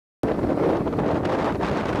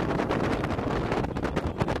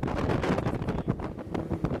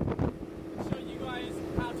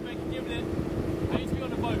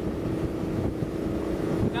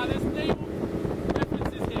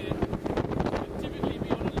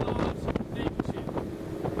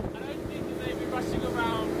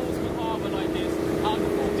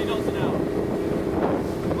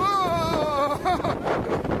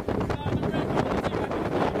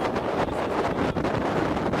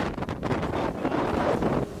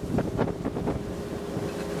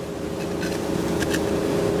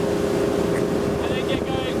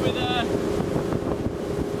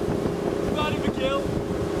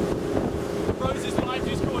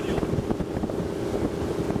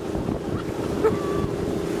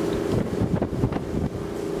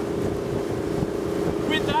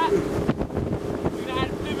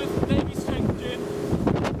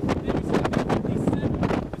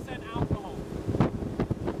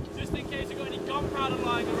tired of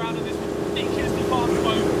lying around on this ridiculously fast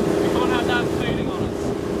boat. We can't have that feeling on us.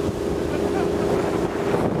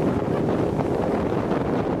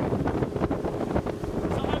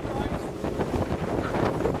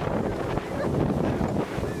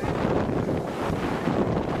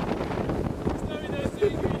 Snowing those two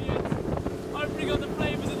ingredients, opening up the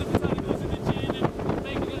flavours of the botanicals in the gin and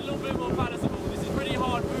making it a little bit more palatable. This is pretty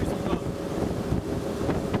hard booze we've got.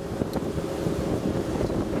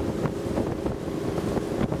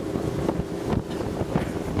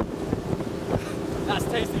 That's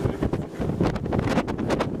tasty.